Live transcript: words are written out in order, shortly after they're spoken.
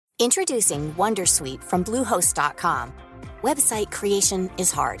Introducing Wondersuite from Bluehost.com. Website creation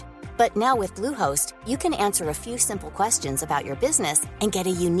is hard, but now with Bluehost, you can answer a few simple questions about your business and get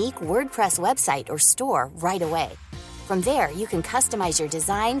a unique WordPress website or store right away. From there, you can customize your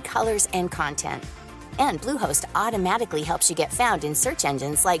design, colors, and content. And Bluehost automatically helps you get found in search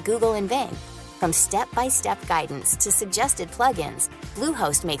engines like Google and Bing. From step-by-step guidance to suggested plugins,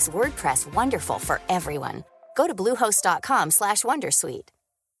 Bluehost makes WordPress wonderful for everyone. Go to bluehost.com/wondersuite.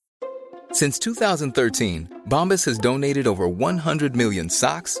 Since 2013, Bombas has donated over 100 million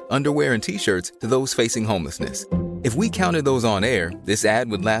socks, underwear, and T-shirts to those facing homelessness. If we counted those on air, this ad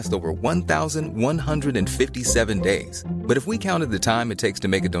would last over 1,157 days. But if we counted the time it takes to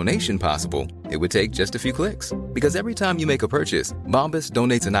make a donation possible, it would take just a few clicks. Because every time you make a purchase, Bombas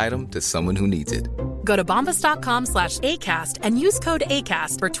donates an item to someone who needs it. Go to bombas.com/ACAST and use code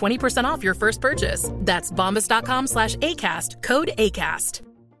ACAST for 20% off your first purchase. That's bombas.com/ACAST, code ACAST.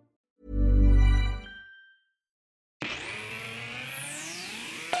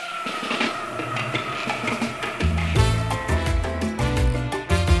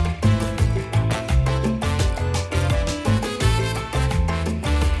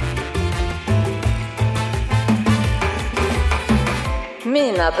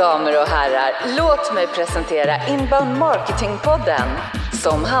 Mina damer och herrar, låt mig presentera Inbound Marketing-podden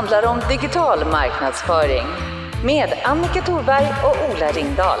som handlar om digital marknadsföring med Annika Thorberg och Ola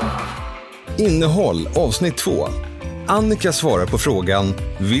Ringdahl. Innehåll avsnitt 2. Annika svarar på frågan: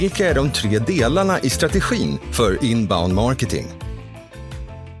 vilka är de 3 delarna i strategin för inbound marketing?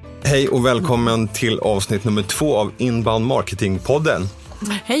 Hej och välkommen till avsnitt nummer 2 av Inbound Marketing-podden.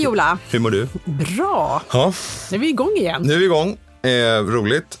 Hej Ola. Hur mår du? Bra. Ja. Nu är vi igång igen. Nu är vi igång.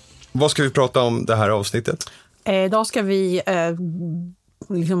 Roligt. Vad ska vi prata om det här avsnittet? Idag ska vi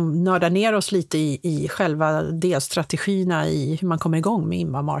liksom nörda ner oss lite i själva delstrategierna i hur man kommer igång med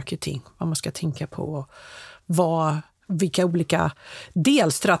inbound marketing. Vad man ska tänka på. Vilka olika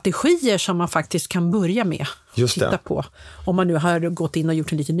delstrategier som man faktiskt kan börja med. Just det. Titta på. Om man nu har gått in och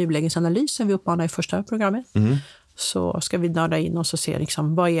gjort en liten nulägesanalys som vi uppmanade i första programmet. Så ska vi nörda in oss och se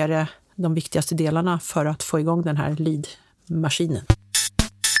liksom, vad är det de viktigaste delarna för att få igång den här lead-maskinen.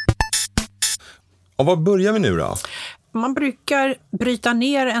 Och vad börjar vi nu då? Man brukar bryta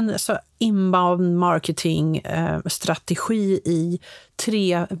ner en inbound marketing-strategi i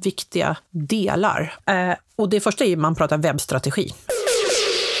 3 viktiga delar. Och det första är att man pratar webbstrategi.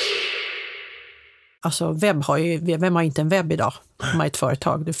 Alltså vem har inte en webb idag? Om man är ett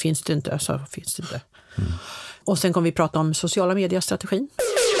företag, det finns det inte, så finns det inte. Och sen kommer vi prata om sociala medier-strategin.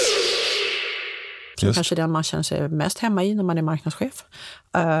 Kanske den man känner sig mest hemma i när man är marknadschef.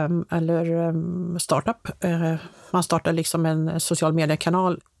 Eller startup. Man startar liksom en social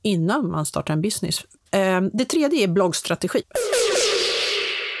mediekanal innan man startar en business. Det tredje är bloggstrategi.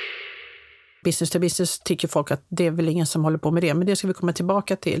 Business to business tycker folk att det är väl ingen som håller på med det. Men det ska vi komma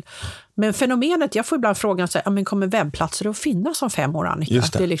tillbaka till. Men fenomenet, jag får ibland frågan så här, men kommer webbplatser att finnas om 5 år, Annika?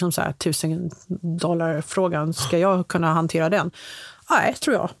 Det är liksom så här $1,000-frågan. Ska jag kunna hantera den? Nej,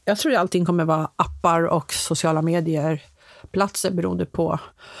 tror jag. Jag tror att allting kommer vara appar och sociala medier platser beroende på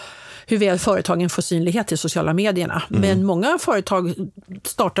hur väl företagen får synlighet i sociala medierna. Men många företag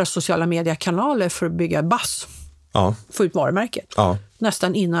startar sociala mediekanaler för att bygga buzz. Ja. Få ut varumärket. Ja.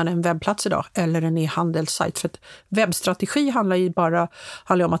 Nästan innan en webbplats idag. Eller en e-handelssajt. För att webbstrategi handlar ju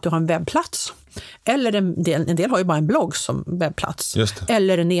om att du har en webbplats. Eller en del har ju bara en blogg som webbplats.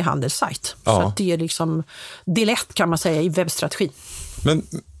 Eller en e-handelssajt. Ja. Så att det är liksom del 1 kan man säga i webbstrategi. Men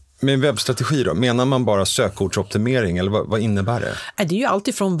med webbstrategi då, menar man bara sökordsoptimering eller vad innebär det? Det är ju allt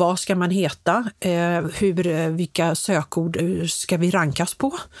ifrån vad ska man heta, vilka sökord ska vi rankas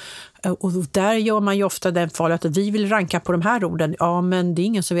på. Och där gör man ju ofta den fallet att vi vill ranka på de här orden. Ja, men det är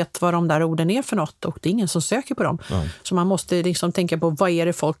ingen som vet vad de där orden är för något och det är ingen som söker på dem. Ja. Så man måste liksom tänka på vad är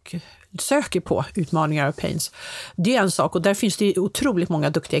det folk söker på, utmaningar och pains. Det är en sak och där finns det otroligt många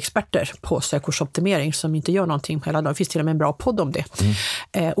duktiga experter på sökordsoptimering som inte gör någonting hela dagen. Det finns till och med en bra podd om det.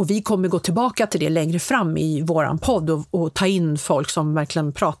 Och vi kommer gå tillbaka till det längre fram i våran podd och ta in folk som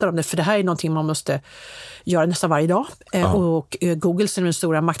verkligen pratar om det. För det här är någonting man måste göra nästan varje dag. Och Google som den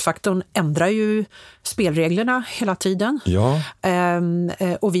stora maktfaktorn ändrar ju spelreglerna hela tiden. Ja.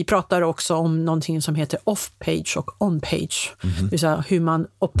 Och vi pratar också om någonting som heter off-page och on-page. Det vill säga hur man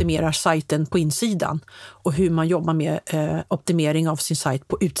optimerar sajten på insidan och hur man jobbar med optimering av sin sajt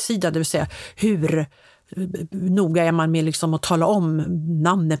på utsidan. Det vill säga hur noga är man med liksom att tala om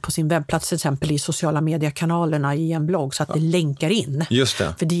namnet på sin webbplats till exempel i sociala mediekanalerna i en blogg så att det länkar in. Just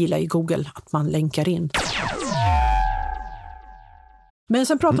det. För det gillar ju Google att man länkar in. Men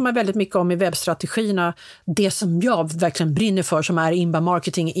sen pratar man väldigt mycket om i webbstrategierna, det som jag verkligen brinner för som är inbound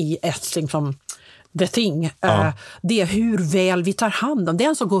marketing i ett liksom the thing. Det är hur väl vi tar hand om. Det är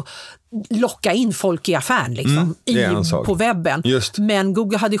en sak att locka in folk i affären liksom, på webben. Just. Men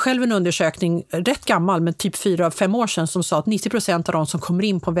Google hade själv en undersökning, rätt gammal, men typ 4-5 år sedan, som sa att 90% av de som kommer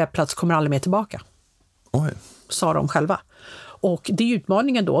in på en webbplats kommer aldrig mer tillbaka. Oj. Sa de själva. Och det är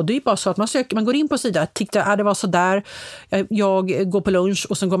utmaningen då. Det är bara så att man går in på sidan, tittar, det var så där. Jag går på lunch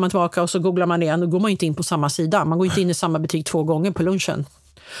och sen går man tillbaka och så googlar man igen. Då går man inte in på samma sida. Man går inte in i samma butik 2 gånger på lunchen.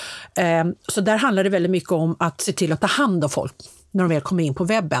 Så där handlar det väldigt mycket om att se till att ta hand om folk när de väl kommer in på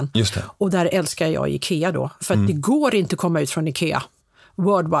webben. Just det. Och där älskar jag IKEA då. För att det går inte att komma ut från IKEA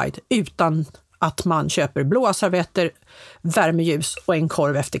worldwide utan att man köper blåa servetter, värmeljus och en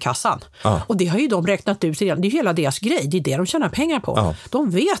korv efter kassan. Och det har ju de räknat ut. Det är ju hela deras grej. Det är det de tjänar pengar på. De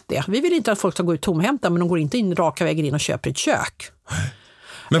vet det. Vi vill inte att folk ska gå ut tomhänta, men de går inte in raka vägen in och köper ett kök.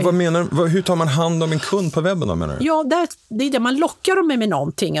 Men hur tar man hand om en kund på webben då, menar du? Ja, det är det man lockar dem med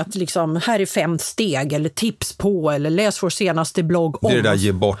någonting. Att liksom, här är 5 steg eller tips på, eller läs vår senaste blogg om. Det är det där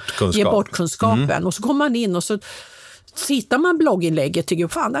ge bort kunskapen. Och så kommer man in och så hittar man blogginlägget och tycker,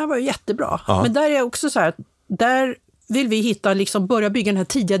 fan, det här var ju jättebra. Men där är också så här, där vill vi hitta, liksom, börja bygga den här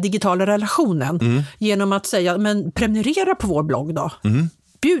tidiga digitala relationen genom att säga, men prenumerera på vår blogg då.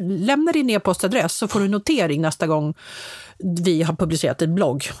 Lämna din e-postadress så får du notering nästa gång vi har publicerat en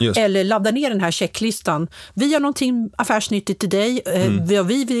blogg. Just. Eller ladda ner den här checklistan. Vi har någonting affärsnyttigt till dig. Vad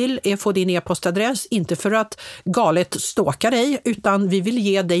vi vill är få din e-postadress, inte för att galet ståka dig, utan vi vill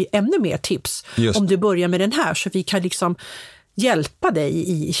ge dig ännu mer tips. Just. Om du börjar med den här, så vi kan liksom hjälpa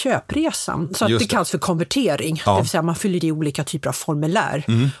dig i köpresan. Så att det kallas för konvertering. Det vill säga man fyller i olika typer av formulär.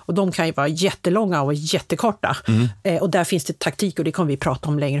 Och de kan ju vara jättelånga och jättekorta. Och där finns det taktik, och det kommer vi prata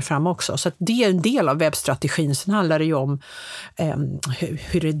om längre fram också. Så att det är en del av webbstrategin. Sen handlar det ju om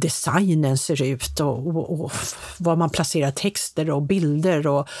hur designen ser ut och var man placerar texter och bilder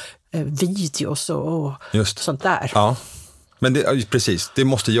och videos och sånt där. Ja. Men precis, det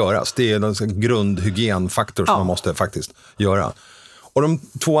måste göras. Det är en grundhygienfaktor som man måste faktiskt göra. Och de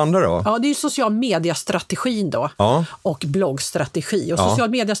 2 andra då? Ja, det är ju social mediastrategin då. Och bloggstrategi. Och social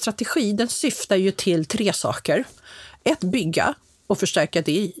mediastrategi, den syftar ju till 3 saker. 1, bygga och förstärka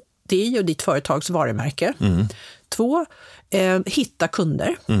det är ju ditt företags varumärke. 2, hitta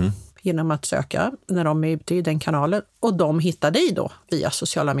kunder. Genom att söka när de är ute i den kanalen. Och de hittar dig då via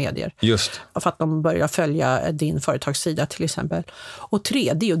sociala medier. Just. För att de börjar följa din företagssida till exempel. Och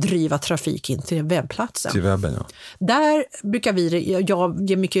 3, det är att driva trafik in till webbplatsen. Till webben, ja. Där brukar jag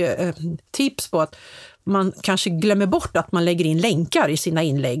ge mycket tips på att man kanske glömmer bort att man lägger in länkar i sina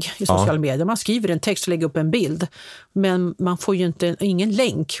inlägg i sociala medier. Man skriver en text och lägger upp en bild. Men man får ju ingen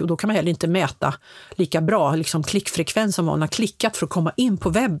länk, och då kan man heller inte mäta lika bra liksom klickfrekvens som man har klickat för att komma in på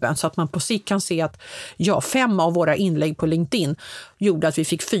webben. Så att man på sikt kan se att 5 av våra inlägg på LinkedIn gjorde att vi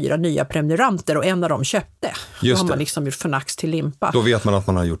fick 4 nya prenumeranter och en av dem köpte. Då har man liksom gjort från ax till limpa. Då vet man att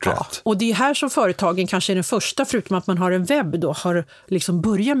man har gjort rätt. Och det är här som företagen kanske är den första, förutom att man har en webb då, har liksom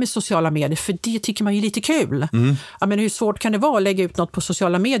börjat med sociala medier. För det tycker man ju lite kul. Ja, men hur svårt kan det vara att lägga ut något på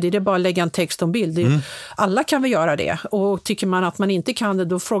sociala medier? Det är bara att lägga en text och en bild. Alla kan väl göra det. Och tycker man att man inte kan det,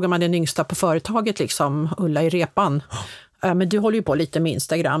 då frågar man den yngsta på företaget, liksom Ulla i repan. Men du håller ju på lite med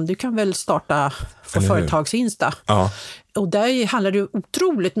Instagram. Du kan väl starta för företagsinsta. Och där handlar det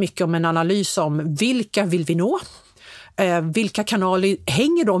otroligt mycket om en analys om vilka vill vi nå? Vilka kanaler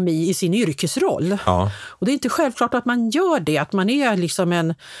hänger de i sin yrkesroll? Och det är inte självklart att man gör det, att man är liksom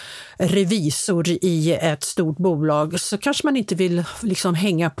en revisor i ett stort bolag, så kanske man inte vill liksom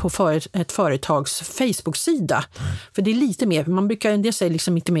hänga på ett företags Facebook-sida. För det är lite mer, man brukar en del säga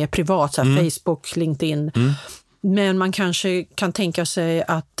liksom inte mer privat, så här Facebook, LinkedIn. Men man kanske kan tänka sig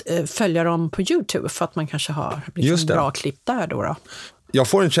att följa dem på YouTube, för att man kanske har liksom bra klipp där då. Jag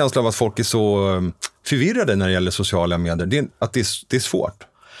får en känsla av att folk är så förvirrade när det gäller sociala medier. Att det är svårt.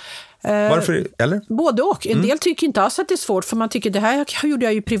 Varför? Eller? Både och. En del tycker inte alls att det är svårt, för man tycker det här gjorde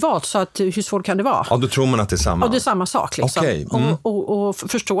jag ju privat, så att hur svårt kan det vara? Ja, då tror man att det är samma. Ja, det är samma sak liksom. Okay. Och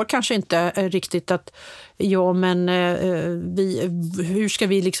förstår kanske inte riktigt att hur ska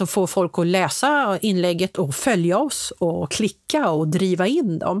vi liksom få folk att läsa inlägget och följa oss och klicka och driva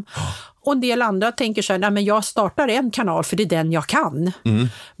in dem? Och en del andra tänker så här, nej, men jag startar en kanal för det är den jag kan.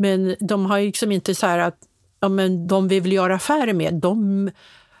 Men de har ju liksom inte så här att de vi vill göra affärer med, de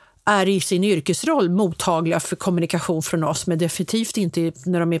är i sin yrkesroll mottagliga för kommunikation från oss, men definitivt inte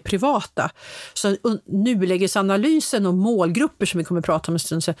när de är privata. Så nulägesanalysen och målgrupper, som vi kommer att prata om en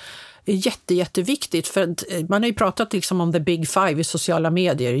stund, så är jätteviktigt. För att man har ju pratat liksom om the big 5 i sociala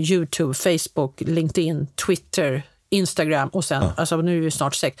medier: YouTube, Facebook, LinkedIn, Twitter, Instagram och sen, alltså nu är vi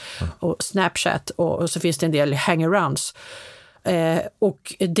snart 6, och Snapchat och så finns det en del hangarounds.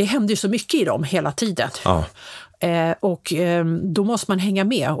 Och det händer ju så mycket i dem hela tiden. Ja. Och då måste man hänga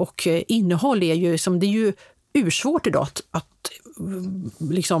med, och innehåll är ju som det är ju ursvårt idag att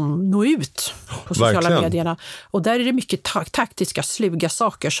liksom nå ut på sociala medierna. Och där är det mycket taktiska, sluga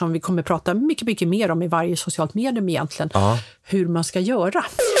saker som vi kommer prata mycket, mycket mer om i varje socialt medium egentligen. Hur man ska göra.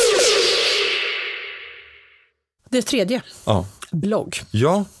 Det tredje, blogg.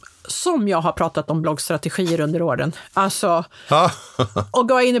 Ja. Som jag har pratat om bloggstrategier under åren. Alltså, och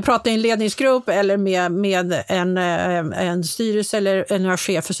gå in och prata i en ledningsgrupp eller med en styrelse eller några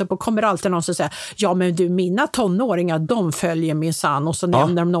chefer, så kommer alltid någon som säger, ja men du, mina tonåringar, de följer minsann, och så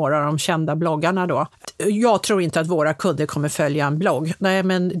nämner de några av de kända bloggarna då. Jag tror inte att våra kunder kommer följa en blogg. Nej,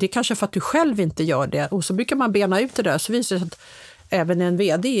 men det är kanske för att du själv inte gör det. Och så brukar man bena ut det där, så visar det att även en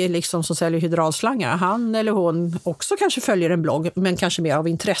vd liksom som säljer hydraulslangar, han eller hon också kanske följer en blogg, men kanske mer av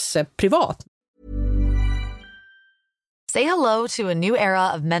intresse privat. Say hello to a new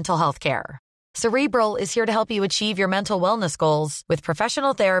era of mental health care. Cerebral is here to help you achieve your mental wellness goals with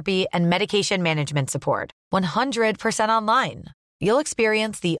professional therapy and medication management support. 100% online. You'll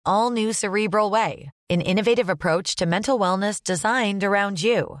experience the all-new Cerebral Way, an innovative approach to mental wellness designed around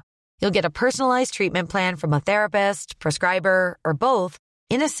you. You'll get a personalized treatment plan from a therapist, prescriber, or both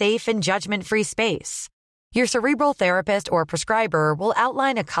in a safe and judgment-free space. Your Cerebral therapist or prescriber will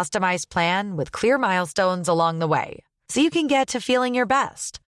outline a customized plan with clear milestones along the way, so you can get to feeling your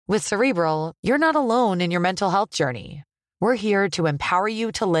best. With Cerebral, you're not alone in your mental health journey. We're here to empower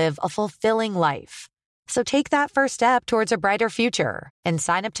you to live a fulfilling life. So take that first step towards a brighter future and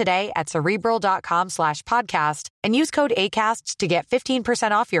sign up today at Cerebral.com/podcast and use code ACAST to get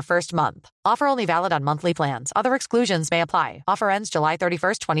 15% off your first month. Offer only valid on monthly plans. Other exclusions may apply. Offer ends July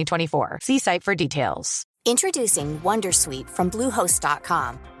 31st, 2024. See site for details. Introducing Wondersuite from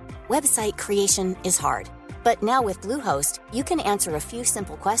Bluehost.com. Website creation is hard, but now with Bluehost, you can answer a few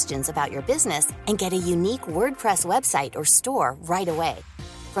simple questions about your business and get a unique WordPress website or store right away.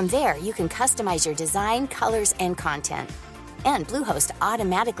 From there, you can customize your design, colors, and content. And Bluehost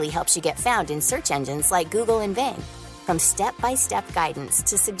automatically helps you get found in search engines like Google and Bing. From step-by-step guidance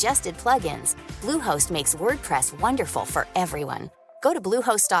to suggested plugins, Bluehost makes WordPress wonderful for everyone. Go to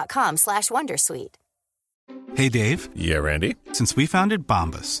bluehost.com/wondersuite. Hey, Dave. Yeah, Randy. Since we founded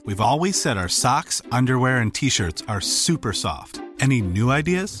Bombas, we've always said our socks, underwear, and T-shirts are super soft. Any new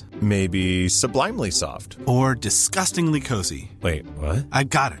ideas? Maybe sublimely soft. Or disgustingly cozy. Wait, what? I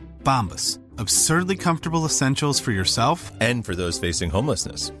got it. Bombas. Absurdly comfortable essentials for yourself and for those facing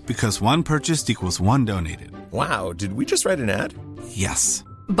homelessness. Because one purchased equals one donated. Wow, did we just write an ad? Yes.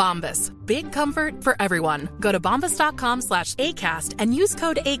 Bombas. Big comfort for everyone. Go to bombas.com/ACAST and use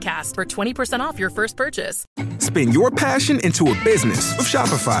code ACAST for 20% off your first purchase. Spin your passion into a business with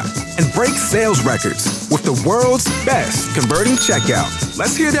Shopify and break sales records with the world's best converting checkout.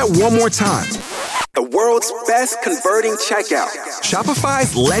 Let's hear that one more time. The world's best converting checkout.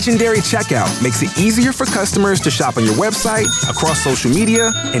 Shopify's legendary checkout makes it easier for customers to shop on your website, across social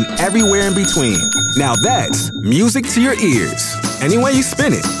media, and everywhere in between. Now that's music to your ears. Any way you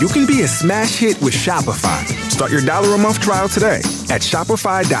spin it, you can be a smash hit with Shopify. Start your $1 a month trial today at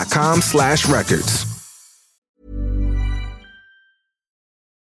shopify.com/records.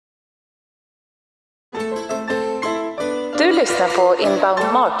 Du lyssnar på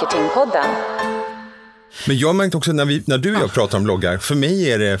Inbound Marketing-podden. Men jag märkte också när du och jag pratar om bloggar, för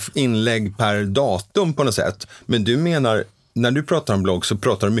mig är det inlägg per datum på något sätt. Men du menar, när du pratar om blogg så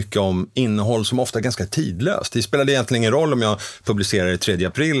pratar du mycket om innehåll som ofta är ganska tidlöst. Det spelar egentligen ingen roll om jag publicerar det 3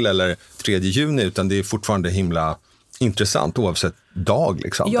 april eller 3 juni, utan det är fortfarande himla intressant oavsett dag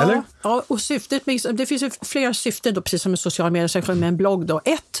liksom, ja, eller? Ja, och syftet, det finns ju flera syften då, precis som med sociala medier med en blogg då.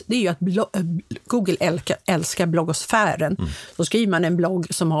 Ett, det är ju att Google älskar bloggosfären. Då skriver man en blogg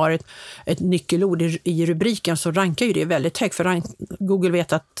som har ett nyckelord i rubriken, så rankar ju det väldigt högt, för Google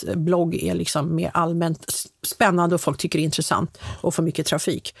vet att blogg är liksom mer allmänt spännande och folk tycker det är intressant och får mycket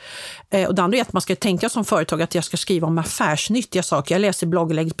trafik. Och det andra är att man ska tänka som företag att jag ska skriva om affärsnyttiga saker. Jag läste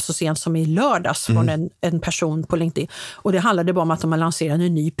blogglägg så sent som i lördags från en person på LinkedIn, och det handlade bara om att de har lanserat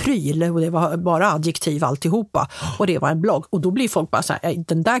en ny pryl och det var bara adjektiv alltihopa, och det var en blogg, och då blir folk bara så här,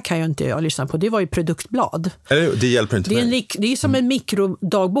 den där kan jag inte lyssna på, det var ju produktblad. Det hjälper inte mig. Det är som en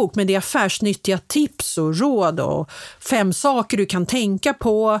mikrodagbok, men det är affärsnyttiga tips och råd och 5 saker du kan tänka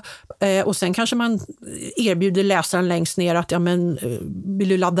på, och sen kanske man erbjuder läsaren längst ner att vill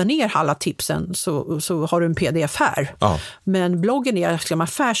du ladda ner alla tipsen så har du en pdf här. Ja. Men bloggen är liksom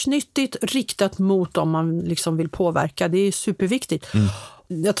affärsnyttigt riktat mot om man liksom vill påverka. Det är superviktigt.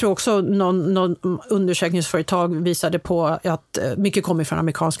 jag tror också någon undersökningsföretag visade på att mycket kommer från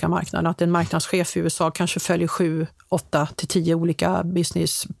amerikanska marknaden. Att en marknadschef i USA kanske följer 7, 8 till 10 olika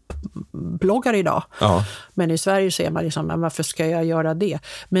businessbloggar idag. Ja. Men i Sverige ser man liksom, varför ska jag göra det?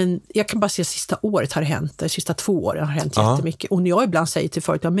 Men jag kan bara se sista året har det hänt, de sista 2 åren har hänt jättemycket. Och när jag ibland säger till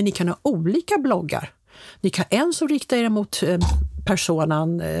företag, men ni kan ha olika bloggar. Ni kan en som riktar er mot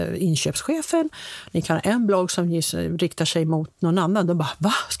personan, inköpschefen. Ni kan ha en blogg som riktar sig mot någon annan. De bara,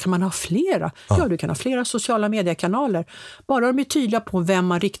 va? Ska man ha flera? Ja, du kan ha flera sociala mediekanaler. Bara de är tydliga på vem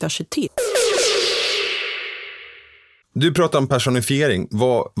man riktar sig till. Du pratar om personifiering.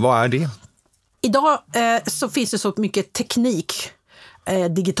 Vad är det? Idag så finns det så mycket teknik,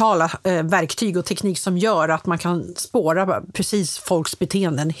 digitala verktyg och teknik som gör att man kan spåra precis folks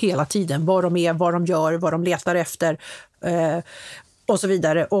beteenden hela tiden. Vad de är, vad de gör, vad de letar efter och så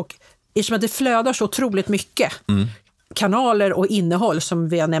vidare. Och eftersom att det flödar så otroligt mycket kanaler och innehåll som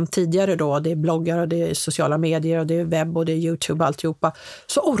vi har nämnt tidigare då, det är bloggar och det är sociala medier och det är webb och det är YouTube och alltihopa,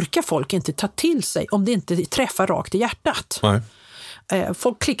 så orkar folk inte ta till sig om det inte träffar rakt i hjärtat. Nej.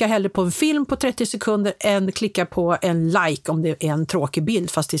 Folk klickar hellre på en film på 30 sekunder än klickar på en like om det är en tråkig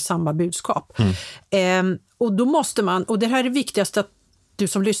bild fast det är samma budskap. Och då måste man, och det här är det viktigaste att du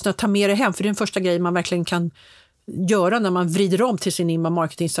som lyssnar tar med dig hem, för det är den första grejen man verkligen kan göra när man vrider om till sin inbound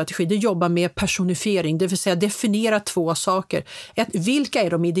marketingstrategi. Det jobbar med personifiering, det vill säga definiera 2 saker. Vilka är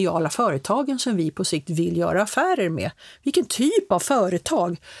de ideala företagen som vi på sikt vill göra affärer med? Vilken typ av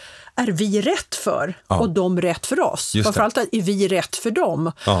företag är vi rätt för och de rätt för oss? Framförallt är vi rätt för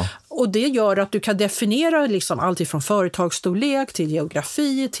dem. Ja. Och det gör att du kan definiera liksom allt ifrån företagsstorlek till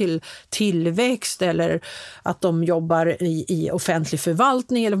geografi till tillväxt eller att de jobbar i offentlig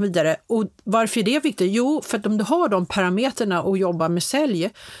förvaltning eller vidare. Och varför är det viktigt? Jo, för att om du har de parametrarna och jobbar med sälj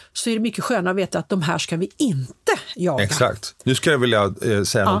så är det mycket skönare att veta att de här ska vi inte jaga. Exakt. Nu ska jag vilja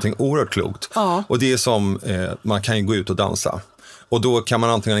säga någonting oerhört klokt. Ja. Och det är som, man kan ju gå ut och dansa. Och då kan man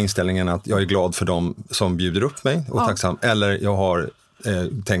antingen ha inställningen att jag är glad för dem som bjuder upp mig och tacksam. Eller jag har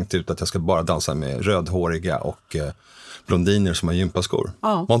tänkt ut att jag ska bara dansa med rödhåriga och blondiner som har gympaskor.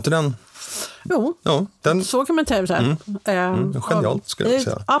 Ja. Var inte den? Jo, ja, så kan man tänka sig. Genialt skulle jag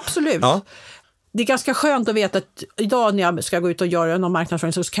säga. Absolut. Ja. Det är ganska skönt att veta att idag när jag ska gå ut och göra någon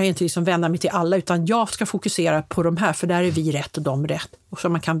marknadsföring så kan jag inte liksom vända mig till alla, utan jag ska fokusera på de här, för där är vi rätt och de rätt. Och så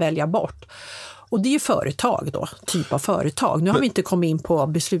man kan välja bort. Och det är företag då, typ av företag. Nu har vi inte kommit in på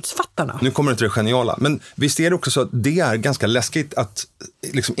beslutsfattarna. Nu kommer det till det geniala. Men visst är det också så att det är ganska läskigt att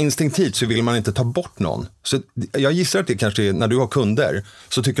liksom instinktivt så vill man inte ta bort någon. Så jag gissar att det kanske är, när du har kunder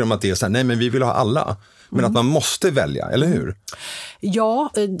så tycker de att det är så här, nej men vi vill ha alla. Men att man måste välja, eller hur? Ja,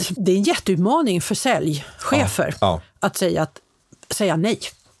 det är en jätteutmaning för säljchefer att säga nej.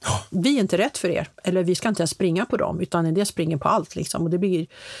 Vi är inte rätt för er, eller vi ska inte ens springa på dem, utan en del springer på allt liksom. Och det blir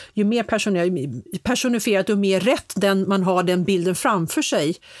ju mer personifierat och mer rätt man har den bilden framför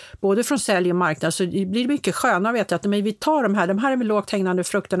sig, både från sälj och marknad, så det blir mycket skönare att veta att vi tar de här är med lågt hängande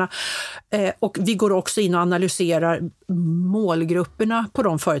frukterna, och vi går också in och analyserar målgrupperna på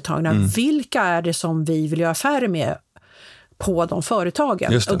de företagen. Vilka är det som vi vill göra affärer med på de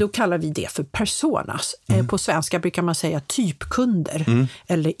företagen? Och då kallar vi det för personas. På svenska brukar man säga typkunder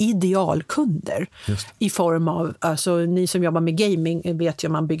eller idealkunder. I form av, alltså ni som jobbar med gaming vet ju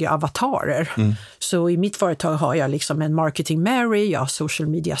att man bygger avatarer. Så i mitt företag har jag liksom en marketing Mary, jag har social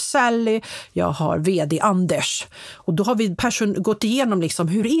media Sally, jag har vd Anders. Och då har vi gått igenom liksom,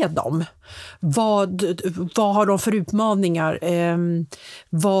 hur är de? Vad har de för utmaningar?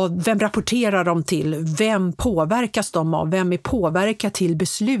 Vem rapporterar de till? Vem påverkas de av? Vem är påverkad till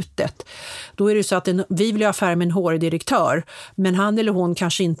beslutet? Då är det så att vi vill göra affär med en HR-direktör, men han eller hon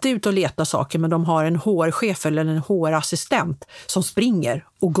kanske inte är ute och letar saker, men de har en HR-chef eller en HR-assistent som springer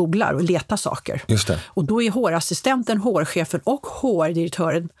och googlar och letar saker. Just det. Och då är HR-assistenten, HR-chefen och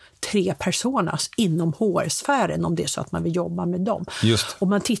HR-direktören 3 personas inom HR-sfären, om det är så att man vill jobba med dem. Och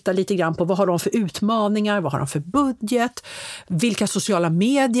man tittar lite grann på vad har de för utmaningar, vad har de för budget, vilka sociala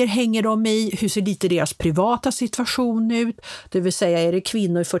medier hänger de i, hur ser lite deras privata situation ut. Det vill säga, är det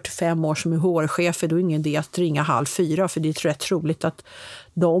kvinnor i 45 år som är HR-chefer, då är ingen idé att ringa 3:30, för det är rätt troligt att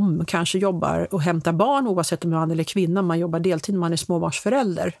de kanske jobbar och hämtar barn, oavsett om man är man eller kvinna. Man jobbar deltid när man är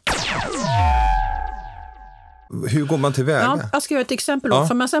småbarnsförälder. Hur går man tillväga? Ja, jag ska göra ett exempel då.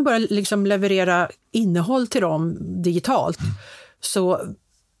 För man sen börjar liksom leverera innehåll till dem digitalt. Så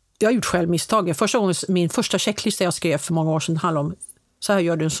jag har gjort själv misstag. Min första checklista jag skrev för många år sedan handlade om, så här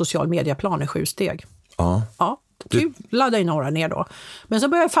gör du en social mediaplan i 7 steg. Ja. Ladda in några ner då. Men så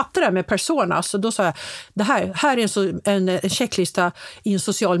började jag fatta det här med personas, så då sa jag, det här är en checklista i en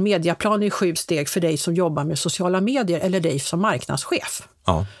social mediaplan i 7 steg för dig som jobbar med sociala medier eller dig som marknadschef.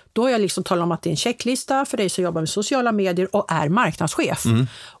 Ja. Då har jag liksom talat om att det är en checklista för dig som jobbar med sociala medier och är marknadschef.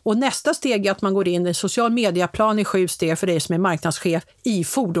 Och nästa steg är att man går in i en social mediaplan i 7 steg för dig som är marknadschef i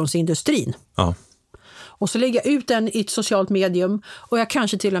fordonsindustrin. Ja. Och så lägger jag ut den i ett socialt medium och jag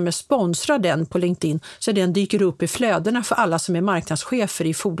kanske till och med sponsrar den på LinkedIn så den dyker upp i flödena för alla som är marknadschefer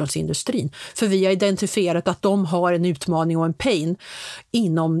i fordonsindustrin. För vi har identifierat att de har en utmaning och en pain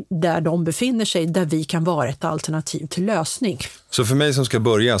inom där de befinner sig, där vi kan vara ett alternativ till lösning. Så för mig som ska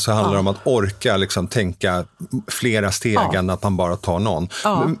börja så handlar det om att orka liksom tänka flera steg än att man bara tar någon.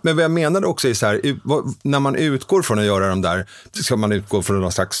 Men vad jag menade också är så här, när man utgår från att göra de där, ska man utgå från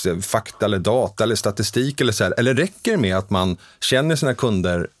någon slags fakta eller data eller statistik eller så här, eller räcker det med att man känner sina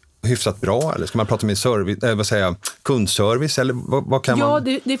kunder hyfsat bra, eller ska man prata med kundservice eller vad kan man?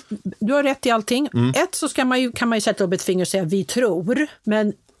 Ja, du har rätt i allting. Ett så kan man ju sätta upp ett finger och säga vi tror,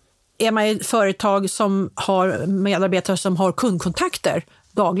 men är man ett företag som har medarbetare som har kundkontakter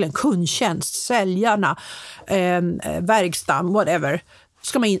dagligen, kundtjänst, säljarna, verkstaden, whatever,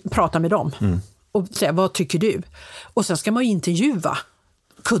 ska man prata med dem och säga vad tycker du? Och sen ska man ju intervjua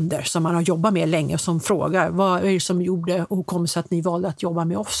kunder som man har jobbat med länge och som frågar vad är det som gjorde och kom så att ni valde att jobba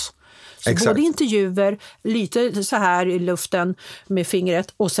med oss? Så både intervjuer, lite så här i luften med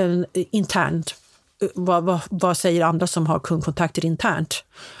fingret och sen internt. Vad säger andra som har kundkontakter internt?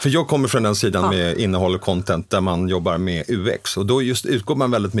 För jag kommer från den sidan med innehåll och content där man jobbar med UX. Och då just utgår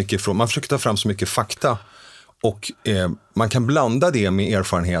man väldigt mycket ifrån, man försöker ta fram så mycket fakta. Och man kan blanda det med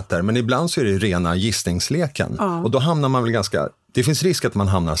erfarenheter, men ibland så är det rena gissningsleken. Och då hamnar man väl det finns risk att man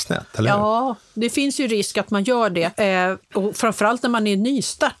hamnar snett, eller hur? Ja, det finns ju risk att man gör det. Och framförallt när man är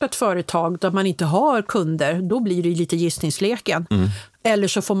nystartat företag där man inte har kunder, då blir det lite gissningsleken. Eller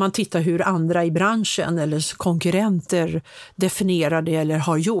så får man titta hur andra i branschen eller konkurrenter definierar det eller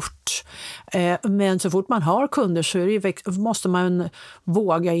har gjort. Men så fort man har kunder så måste man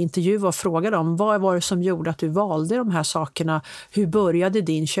våga intervjua och fråga dem. Vad var det som gjorde att du valde de här sakerna? Hur började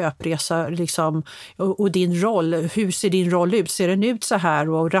din köpresa liksom, och din roll? Hur ser din roll ut? Ser den ut så här?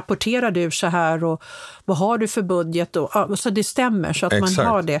 Och rapporterar du så här? Och vad har du för budget? Och så det stämmer så att man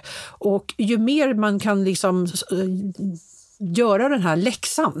har det. Och ju mer man kan liksom göra den här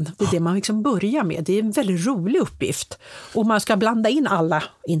läxan, det är det man liksom börjar med. Det är en väldigt rolig uppgift. Och man ska blanda in alla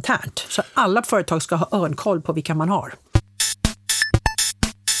internt. Så alla företag ska ha örnkoll på vilka man har.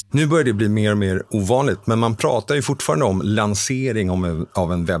 Nu börjar det bli mer och mer ovanligt, men man pratar ju fortfarande om lansering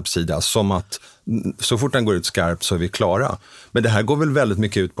av en webbsida som att så fort den går ut skarpt så är vi klara. Men det här går väl väldigt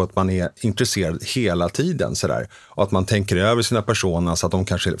mycket ut på att man är intresserad hela tiden sådär. Och att man tänker över sina personer så att de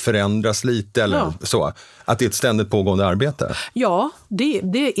kanske förändras lite eller så. Att det är ett ständigt pågående arbete. Ja, det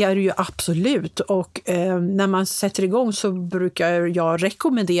är det ju absolut. Och när man sätter igång så brukar jag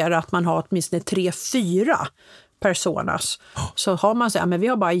rekommendera att man har åtminstone 3-4 personas. Så har man sagt, men vi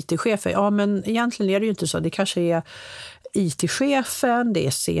har bara IT-chefer. Ja, men egentligen är det ju inte så. Det kanske är IT-chefen, det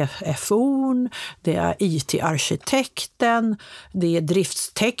är CFO:n, det är IT-arkitekten, det är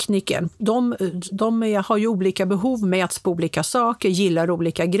driftstekniken. De har ju olika behov, mäts på olika saker, gillar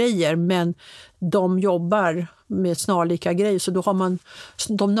olika grejer, men de jobbar med snarlika grejer, så då har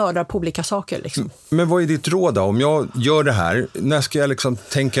de nördar på olika saker. Liksom. Men vad är ditt råd då? Om jag gör det här, när ska jag liksom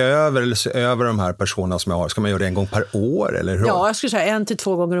tänka över eller se över de här personerna som jag har? Ska man göra det en gång per år? Eller hur? Ja, jag skulle säga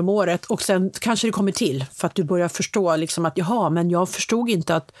 1-2 gånger om året, och sen kanske det kommer till för att du börjar förstå liksom att men jag förstod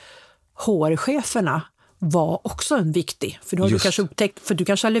inte att HR-cheferna var också en viktig. För då har du kanske upptäckt, för du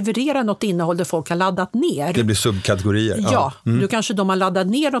kanske har levererat något innehåll där folk har laddat ner. Det blir subkategorier. Ja, då kanske de har laddat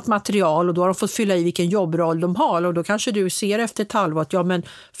ner något material och då har de fått fylla i vilken jobbroll de har, och då kanske du ser efter ett halvår att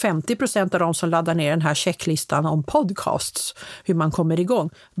 50% av de som laddar ner den här checklistan om podcasts, hur man kommer igång,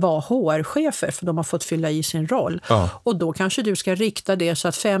 var HR-chefer, för de har fått fylla i sin roll. Och då kanske du ska rikta det så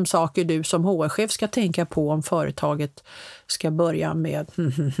att 5 saker du som HR-chef ska tänka på om företaget ska börja med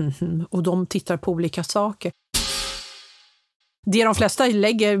och de tittar på olika saker. Det de flesta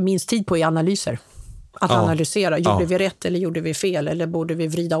lägger minst tid på är analyser. Att analysera. Gjorde vi rätt eller gjorde vi fel? Eller borde vi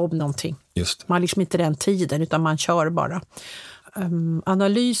vrida om någonting? Just. Man har liksom inte den tiden, utan man kör bara.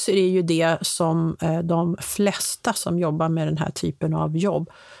 Analyser är ju det som de flesta som jobbar med den här typen av jobb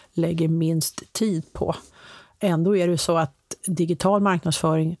lägger minst tid på. Ändå är det så att digital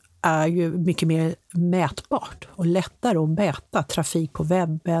marknadsföring är ju mycket mer mätbart och lättare att mäta. Trafik på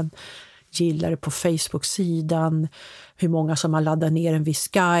webben, gillare på Facebook-sidan, hur många som har laddat ner en viss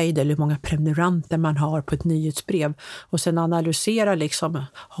guide eller hur många prenumeranter man har på ett nyhetsbrev. Och sen analysera liksom,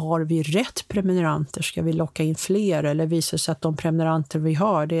 har vi rätt prenumeranter? Ska vi locka in fler? Eller visar sig att de prenumeranter vi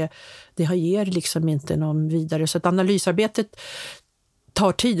har, det ger liksom inte någon vidare. Så att analysarbetet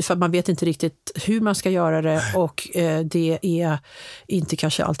tar tid för att man vet inte riktigt hur man ska göra det, och det är inte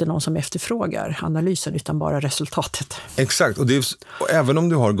kanske alltid någon som efterfrågar analysen utan bara resultatet. Exakt, och även om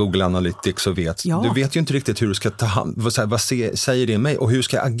du har Google Analytics så du vet ju inte riktigt hur du ska ta hand, vad säger det mig och hur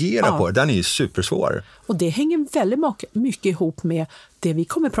ska jag agera på det. Den är ju supersvår. Och det hänger väldigt mycket ihop med det vi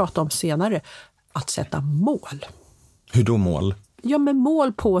kommer prata om senare, att sätta mål. Hur då mål? Ja, men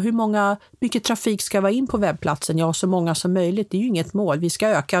mål på mycket trafik ska vara in på webbplatsen. Ja, så många som möjligt. Det är ju inget mål. Vi ska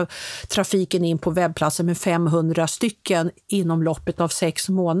öka trafiken in på webbplatsen med 500 stycken inom loppet av 6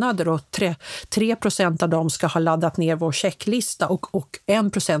 månader. Och 3% av dem ska ha laddat ner vår checklista och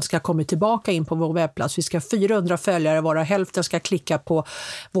 1% ska komma tillbaka in på vår webbplats. Vi ska ha 400 följare, vara hälften ska klicka på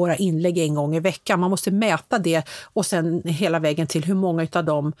våra inlägg en gång i veckan. Man måste mäta det och sen hela vägen till hur många av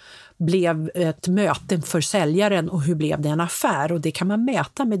dem blev ett möte för säljaren och hur blev det en affär. Och det kan man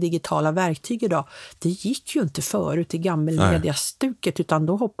mäta med digitala verktyg idag. Det gick ju inte förut i gammelmediastuket, utan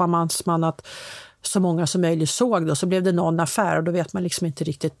då hoppas man att så många som möjligt såg det och så blev det någon affär och då vet man liksom inte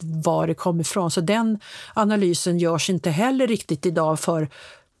riktigt var det kommer ifrån. Så den analysen görs inte heller riktigt idag för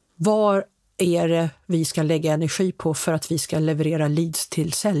var är det vi ska lägga energi på för att vi ska leverera leads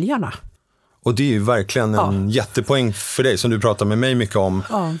till säljarna. Och det är ju verkligen en jättepoäng för dig som du pratar med mig mycket om,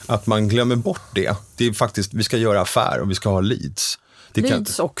 att man glömmer bort det. Det är faktiskt, vi ska göra affär och vi ska ha leads.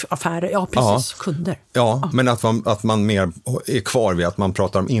 Leads och affärer, ja precis, kunder. Ja, men att man mer är kvar vid att man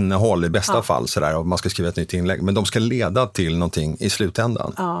pratar om innehåll i bästa fall sådär, och man ska skriva ett nytt inlägg. Men de ska leda till någonting i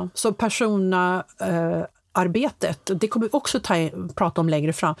slutändan. Ja, så arbetet, det kommer vi också prata om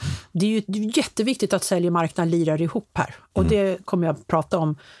längre fram. Det är ju jätteviktigt att säljmarknaden lirar ihop här. Och det kommer jag prata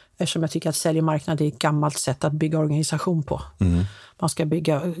om eftersom jag tycker att säljmarknaden är ett gammalt sätt att bygga organisation på. Man ska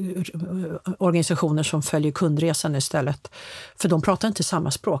bygga organisationer som följer kundresan istället. För de pratar inte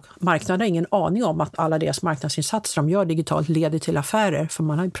samma språk. Marknaden har ingen aning om att alla deras marknadsinsatser de gör digitalt leder till affärer. För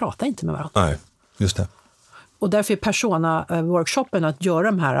man pratar inte med varandra. Nej, just det. Och därför är persona-workshopen att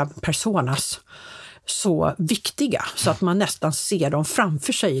göra de här personas så viktiga så att man nästan ser dem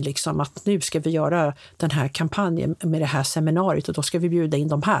framför sig liksom, att nu ska vi göra den här kampanjen med det här seminariet och då ska vi bjuda in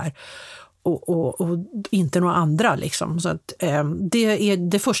de här och inte några andra liksom. Så att, det är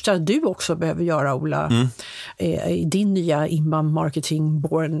det första du också behöver göra, Ola, i din nya inbound marketing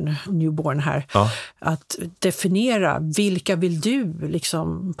newborn här, att definiera vilka vill du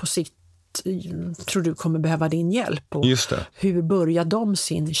liksom på sikt tror du kommer behöva din hjälp och just det. Hur börjar de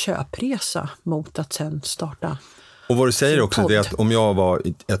sin köpresa mot att sen starta. Och vad du säger också är att om jag var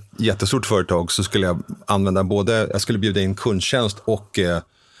ett jättestort företag så skulle jag använda jag skulle bjuda in kundtjänst och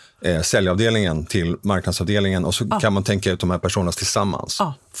säljavdelningen till marknadsavdelningen och så kan man tänka ut de här personerna tillsammans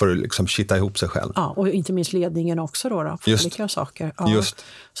för att liksom kitta ihop sig själv. Ja, och inte minst ledningen också då för olika saker. Ja, just.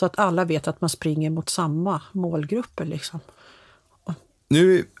 Så att alla vet att man springer mot samma målgrupper liksom.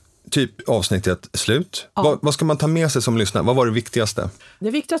 Nu typ avsnittet slut. Vad ska man ta med sig som lyssnare? Vad var det viktigaste?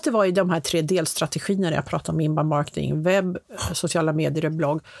 Det viktigaste var ju de här 3 delstrategierna jag pratade om: inbound marketing, webb, sociala medier och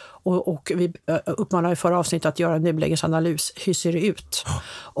blogg. Och vi uppmanar i förra avsnittet att göra en nulägesanalys. Hur ser det ut?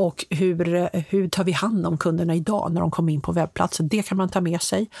 Och hur tar vi hand om kunderna idag när de kommer in på webbplatsen? Det kan man ta med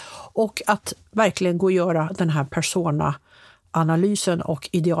sig. Och att verkligen gå och göra den här persona-analysen och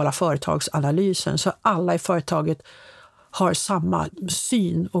ideala företagsanalysen så alla i företaget har samma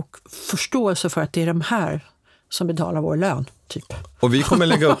syn och förståelse för att det är de här som betalar vår lön, typ. Och vi kommer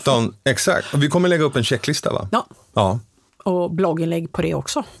lägga upp exakt. Och vi kommer lägga upp en checklista, va? Ja. Och blogginlägg på det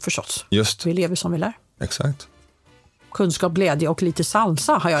också, förstås. Just. Vi lever som vi lär. Exakt. Kunskap, glädje och lite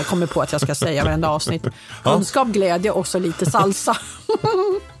salsa har jag kommit på att jag ska säga varenda avsnitt. Kunskap, glädje och så lite salsa.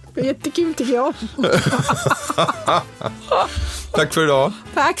 Det är jättekul tycker jag. Tack för idag.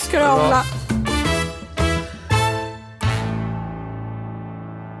 Tack ska du ha.